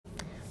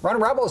Runnin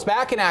Rebels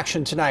back in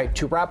action tonight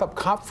to wrap up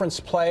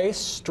conference play.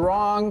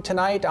 Strong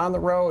tonight on the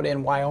road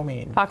in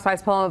Wyoming. Fox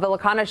 5's Paloma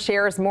Villicana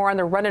shares more on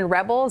the Runnin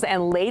Rebels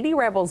and Lady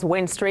Rebels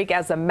win streak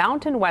as the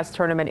Mountain West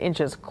tournament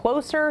inches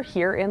closer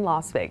here in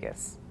Las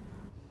Vegas.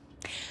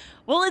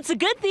 Well, it's a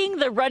good thing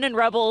the Runnin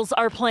Rebels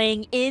are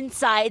playing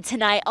inside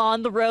tonight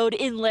on the road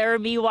in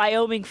Laramie,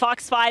 Wyoming.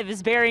 Fox 5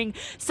 is bearing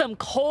some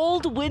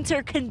cold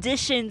winter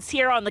conditions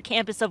here on the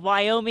campus of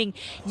Wyoming.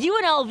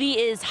 UNLV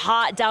is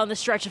hot down the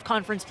stretch of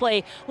conference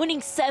play,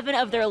 winning 7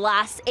 of their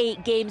last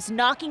 8 games,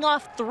 knocking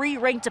off 3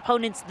 ranked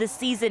opponents this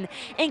season,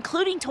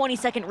 including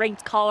 22nd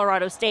ranked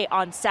Colorado State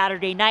on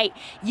Saturday night.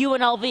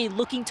 UNLV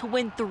looking to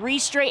win 3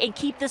 straight and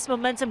keep this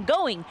momentum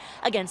going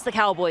against the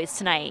Cowboys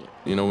tonight.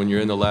 You know, when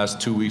you're in the last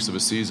 2 weeks of a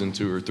season,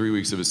 2 or 3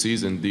 weeks of a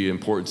season, the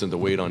importance and the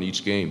weight on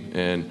each game.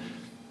 And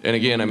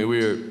again, I mean,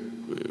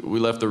 we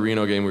left the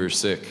Reno game, we were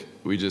sick.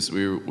 We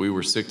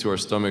were sick to our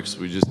stomachs.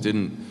 We just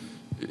didn't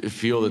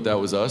feel that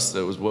was us.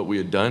 That was what we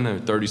had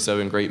done.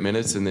 37 great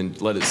minutes, and then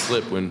let it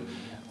slip. When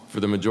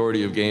for the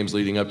majority of games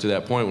leading up to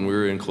that point, when we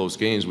were in close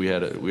games, we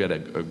had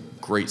a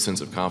great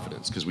sense of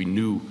confidence because we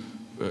knew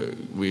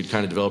we had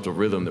kind of developed a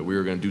rhythm that we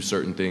were going to do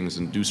certain things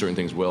and do certain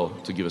things well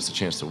to give us a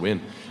chance to win.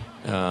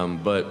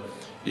 But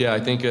yeah, I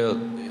think.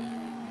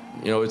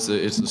 You know, it's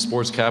the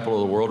sports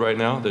capital of the world right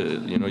now.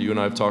 You know, you and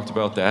I have talked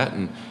about that,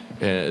 and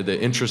the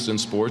interest in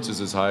sports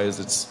is as high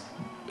as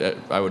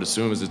I would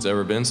assume, as it's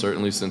ever been,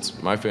 certainly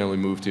since my family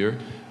moved here.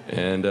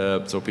 And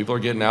so people are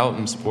getting out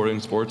and supporting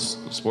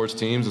sports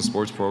teams and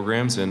sports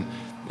programs, and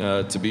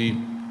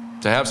to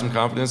have some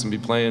confidence and be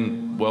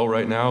playing well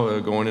right now,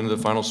 going into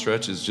the final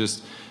stretch is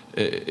just.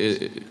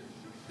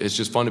 It's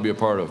just fun to be a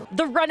part of.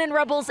 The Runnin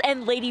Rebels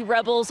and Lady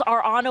Rebels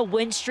are on a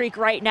win streak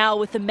right now,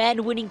 with the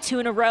men winning 2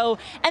 in a row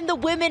and the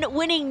women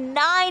winning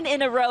 9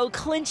 in a row,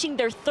 clinching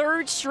their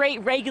 3rd straight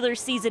regular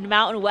season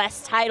Mountain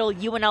West title.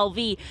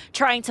 UNLV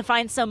trying to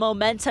find some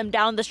momentum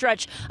down the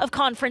stretch of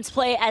conference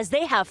play as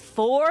they have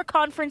 4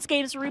 conference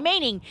games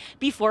remaining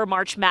before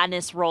March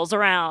Madness rolls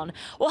around.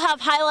 We'll have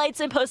highlights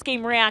and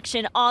post-game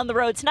reaction on the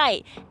road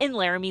tonight in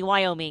Laramie,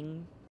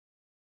 Wyoming.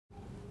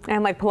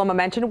 And like Paloma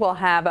mentioned, we'll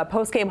have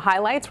post-game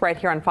highlights right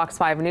here on Fox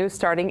 5 News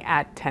starting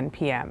at 10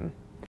 p.m.